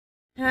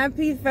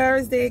Happy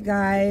Thursday,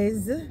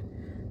 guys.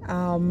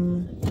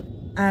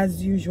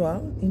 As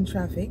usual in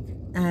traffic,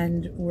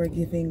 and we're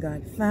giving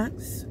God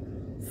thanks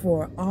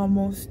for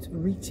almost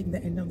reaching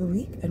the end of the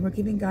week, and we're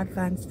giving God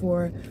thanks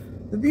for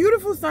the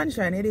beautiful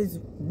sunshine. It is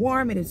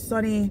warm, it is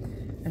sunny,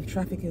 and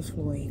traffic is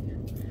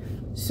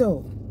flowing.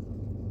 So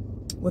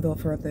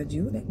without further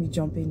ado, let me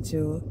jump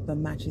into the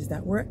matches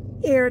that were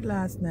aired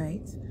last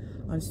night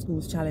on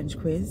Schools Challenge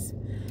Quiz.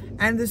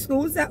 And the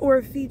schools that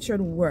were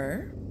featured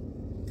were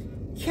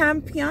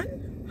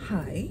Campion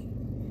High,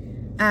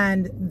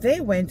 and they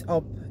went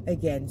up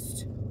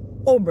against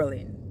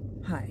Oberlin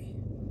High.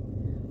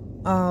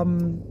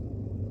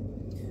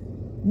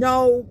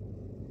 Now,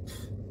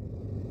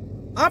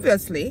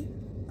 obviously,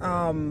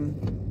 I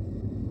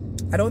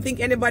don't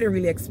think anybody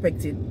really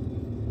expected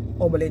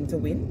Oberlin to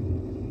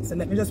win, so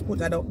let me just put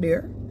that out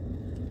there.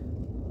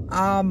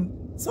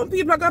 Some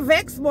people are gonna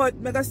vex, but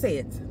I'm gonna say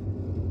it.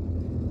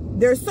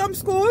 There's some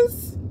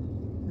schools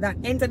that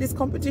enter this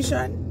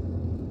competition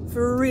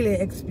for really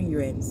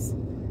experience.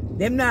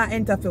 Them not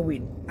enter for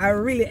win. I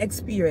really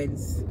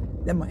experience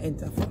them not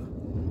enter for.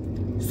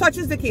 Such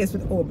is the case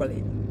with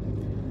Oberlin.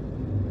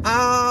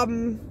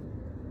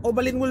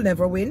 Oberlin will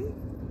never win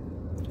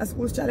a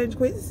Schools Challenge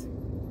Quiz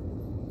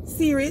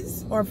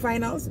series, or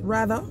finals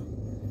rather.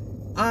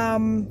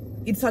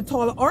 It's a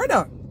tall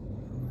order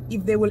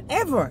if they will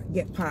ever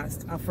get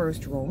past a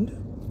first round,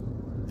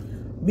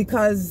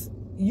 because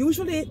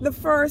usually the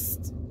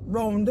first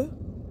round,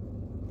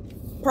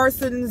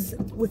 persons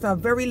with a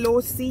very low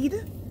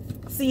seeding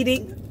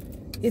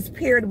is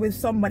paired with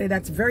somebody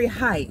that's very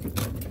high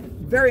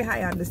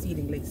on the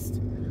seeding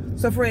list.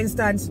 So for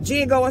instance,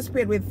 Jago was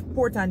paired with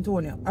Port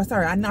Antonio,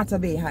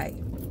 Anata Bay High.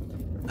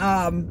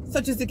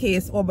 Such is the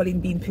case, Oberlin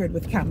being paired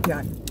with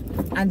Campion,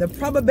 and the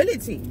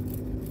probability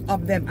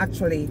of them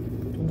actually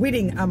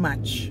winning a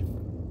match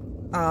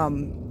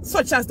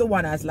such as the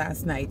one as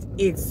last night,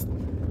 it's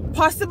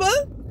possible,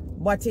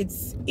 but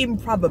it's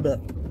improbable.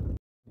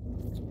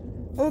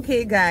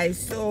 Okay guys,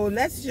 so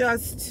let's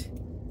just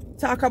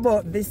talk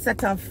about this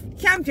set of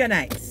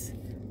Campionites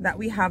that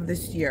we have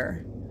this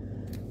year.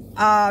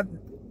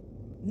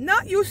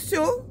 Not used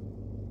to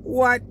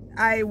what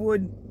I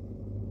would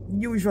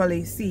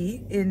usually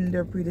see in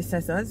their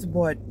predecessors,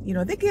 but you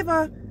know, they gave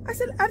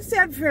I'd say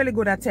a fairly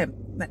good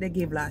attempt that they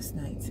gave last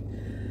night.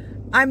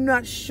 I'm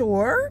not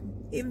sure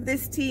if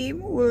this team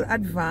will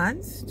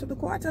advance to the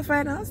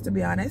quarterfinals, to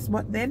be honest,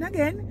 but then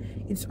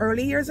again, it's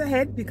early years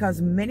ahead,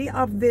 because many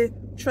of the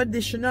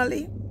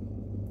traditionally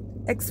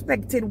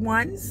expected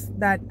ones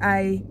that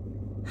I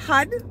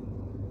had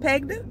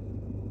pegged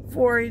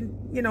for,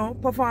 you know,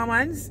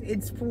 performance,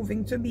 it's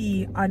proving to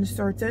be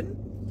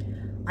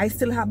uncertain. I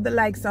still have the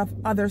likes of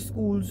other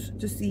schools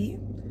to see.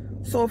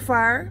 So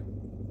far,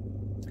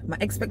 my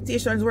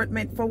expectations weren't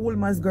met for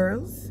Woolmer's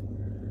girls.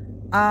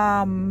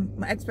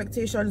 My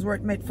expectations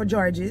weren't met for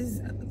George's,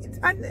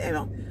 and you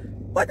know,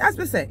 but as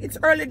we say, it's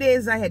early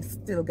days ahead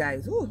still,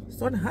 guys. Oh,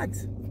 sun hot.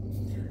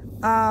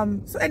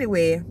 So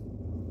anyway,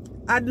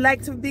 I'd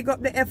like to big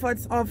up the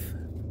efforts of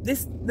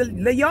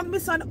the young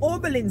miss on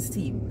Oberlin's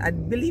team. I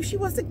believe she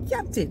was the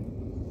captain.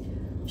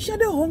 She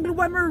had a hungry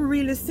one, I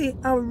really say,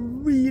 I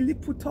really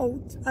put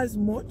out as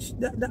much.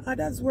 The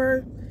others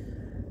were,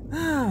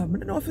 I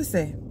don't know if you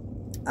say,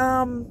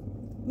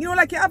 you know,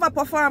 like you have a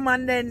performer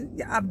and then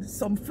you have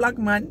some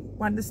flagman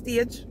on the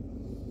stage.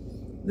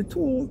 The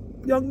two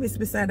young miss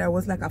beside her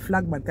was like a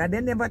flagman, because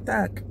they never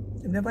talk.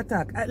 They never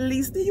talk. At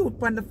least the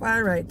youth on the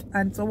far right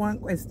answer one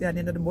question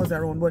in the buzz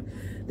around, but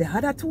the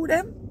other two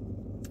them,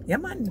 yeah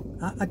man,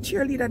 a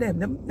cheerleader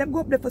them go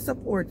up there for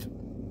support.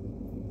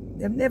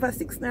 Them never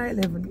 6 nor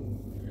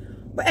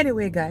 11. But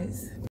anyway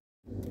guys,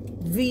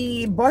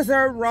 the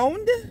buzzer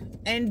round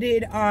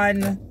ended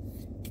on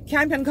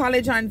Campion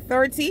College on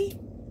 30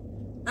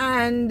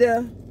 and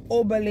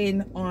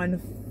Oberlin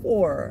on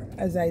 4.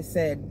 As I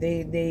said,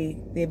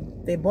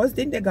 they buzzed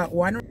in, they got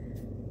one,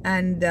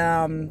 and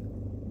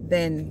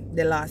then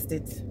they lost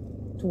it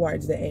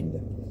towards the end.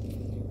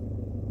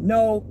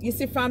 Now you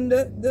see, from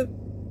the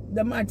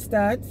match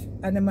start,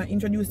 and then I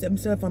introduce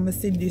themselves, and I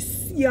see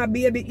this yeah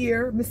baby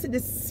ear. I see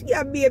this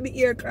yeah baby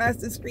ear across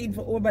the screen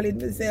for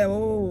Oberlin. I say,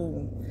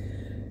 oh,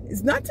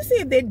 it's not to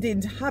say if they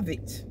didn't have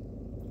it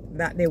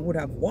that they would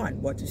have won,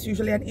 but it's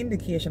usually an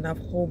indication of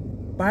how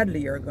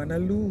badly you're gonna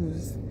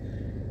lose.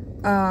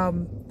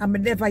 I'm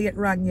never yet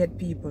wrong yet,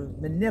 people.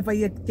 I never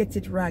yet get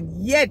it wrong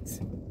yet.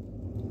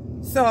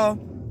 So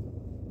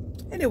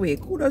anyway,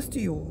 kudos to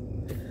you.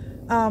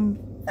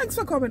 Thanks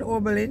for coming,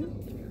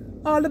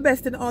 Oberlin. All the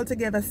best in All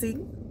Together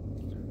Sing,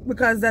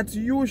 because that's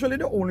usually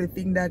the only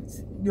thing that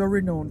you're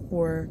renowned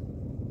for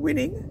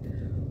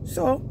winning.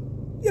 So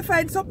you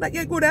find something that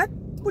you're good at,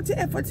 put your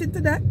efforts into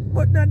that,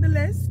 but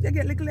nonetheless you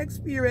get little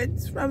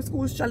experience from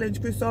Schools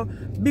Challenge Quiz. So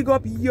big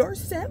up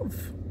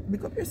yourself,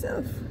 big up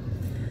yourself.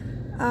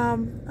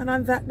 And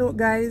on that note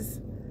guys,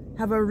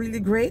 have a really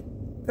great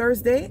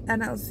Thursday,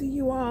 and I'll see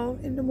you all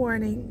in the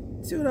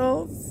morning.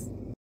 Toodles.